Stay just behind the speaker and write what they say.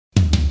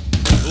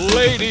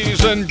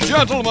Ladies and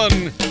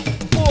gentlemen,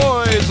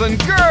 boys and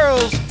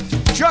girls,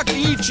 Chuck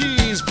E.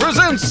 Cheese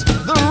presents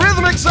the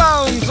rhythmic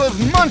sounds of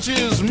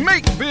Munch's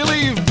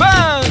Make-Believe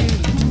Band.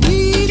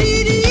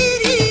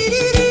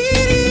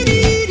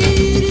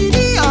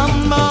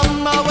 I'm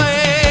on my way.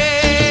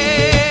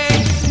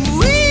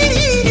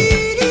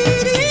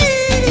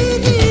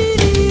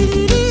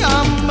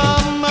 I'm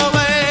on my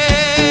way.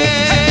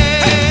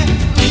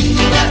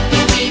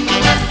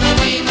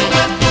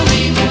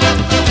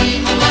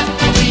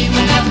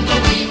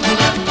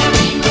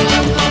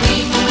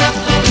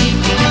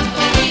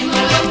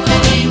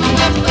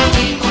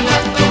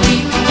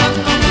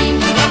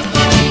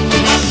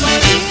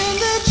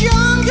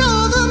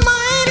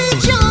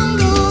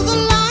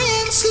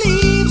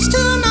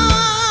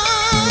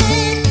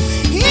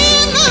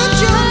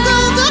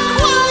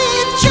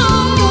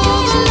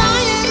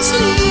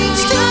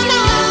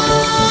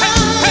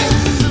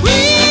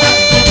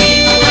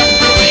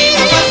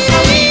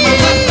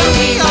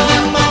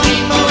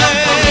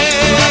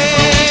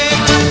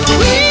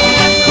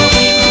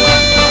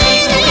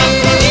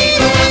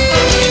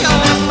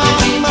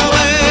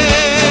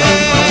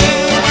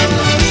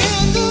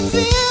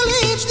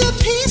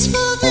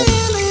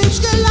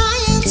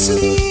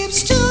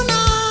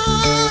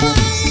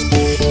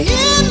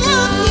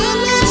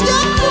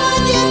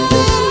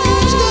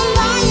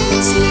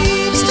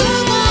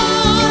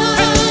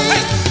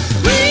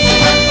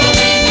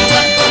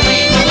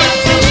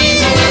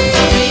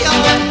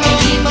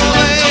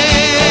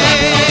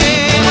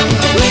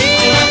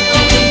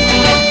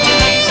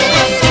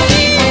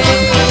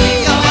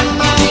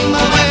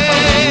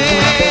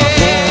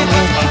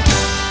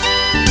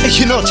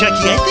 You know,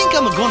 Chucky, I think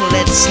I'm gonna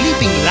let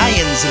sleeping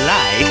lions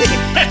lie.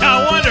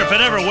 I wonder if it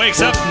ever wakes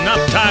up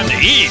enough time to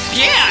eat.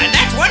 Yeah, and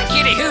that's one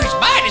kitty whose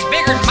bite is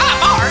bigger than my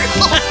heart.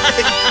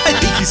 I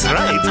think he's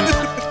right.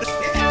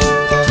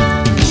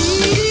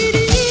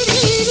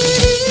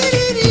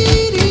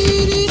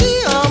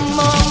 I'm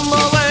on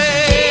my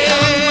way.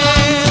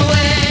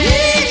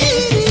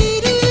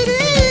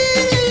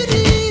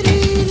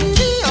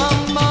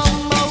 I'm on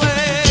my way.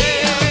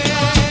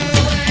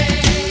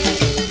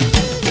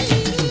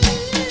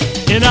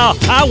 You know,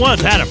 I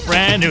once had a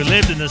friend who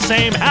lived in the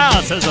same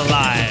house as a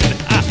lion.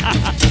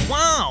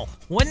 Wow,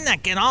 wouldn't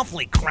that get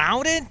awfully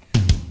crowded?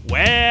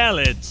 Well,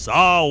 it's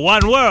all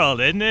one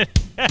world, isn't it?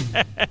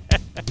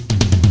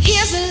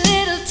 Here's a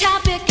little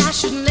topic I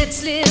shouldn't let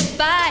slip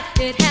by.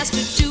 It has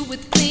to do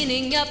with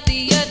cleaning up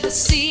the earth, the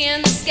sea,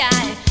 and the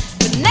sky.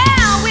 But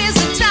now is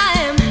the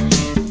time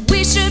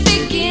we should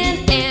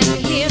begin, and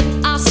here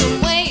are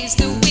some ways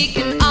that we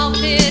can all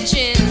pitch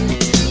in.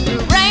 The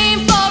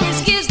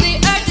rainforest gives the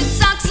earth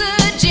its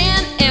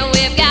oxygen, and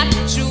we've got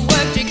to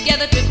work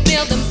together to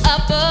build them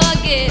up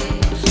again.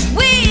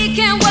 We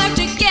can work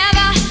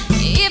together,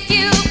 if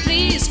you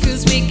please,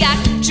 'cause we got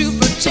to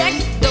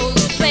protect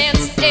those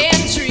plants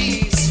and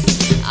trees.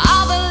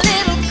 All the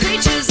little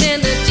creatures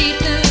in the deep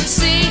blue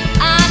sea,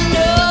 I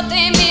know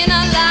they mean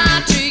a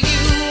lot to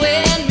you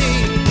and me.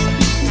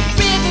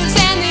 Rivers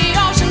and the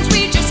oceans,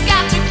 we just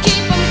got to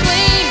keep them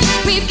clean.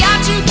 We've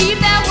got to keep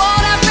that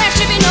water fresh,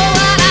 if you know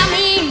what I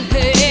mean.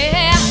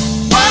 Yeah.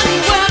 One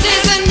world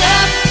is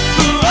enough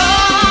for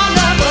all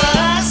of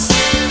us.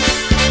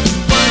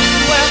 One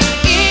world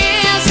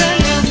is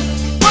enough.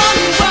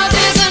 One world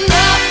is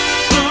enough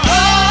for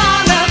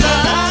all of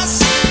us.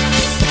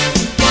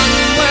 One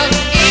world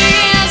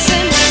is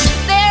enough.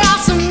 There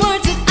are some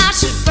words that I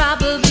should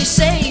probably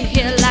say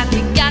here, like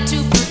we got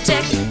to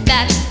protect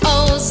that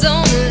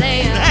ozone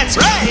layer. That's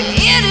right.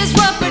 It is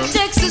what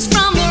protects us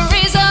from the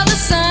rays of the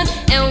sun,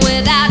 and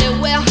without it,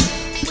 well,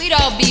 we'd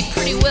all be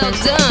pretty well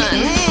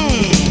done.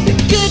 The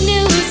good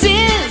news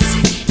is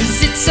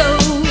it's so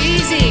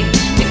easy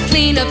to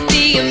clean up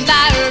the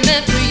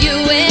environment for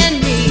you and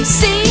me.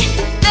 See,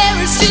 there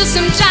is still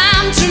some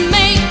time to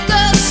make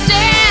a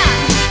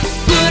stand.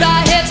 Put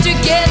our heads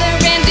together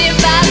and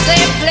devise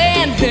a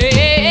plan.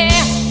 Hey,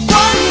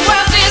 one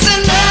world is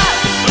enough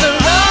for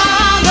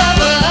all of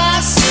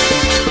us.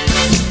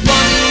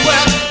 One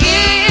world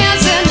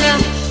is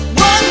enough.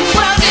 One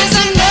world is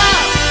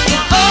enough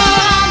for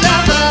all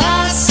of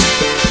us.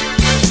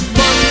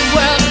 One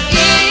world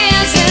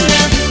is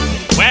enough.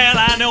 Well,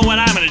 I know what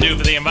I'm going to do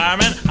for the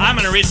environment. I'm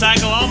going to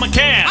recycle all my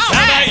cans.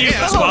 How about you, Oh,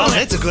 Pasqually?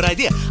 that's a good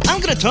idea. I'm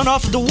gonna turn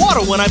off the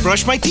water when I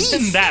brush my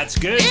teeth. That's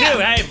good, Yeah. too.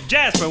 Hey,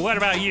 Jasper, what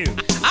about you?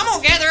 I'm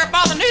gonna gather up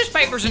all the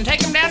newspapers and take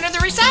them down to the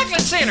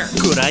recycling center.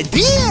 Good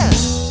idea.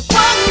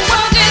 One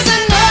world is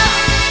enough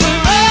for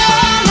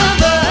all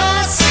of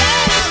us.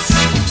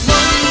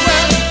 One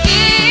world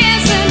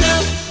is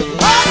enough.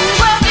 One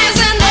world is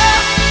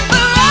enough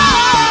for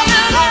all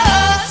of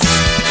us.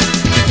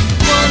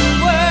 One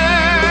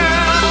world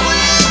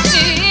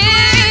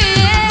is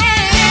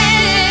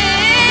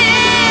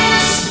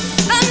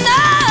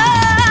enough.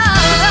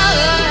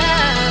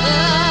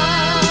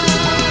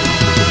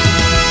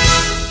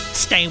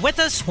 Stay with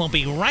us, we'll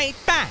be right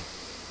back.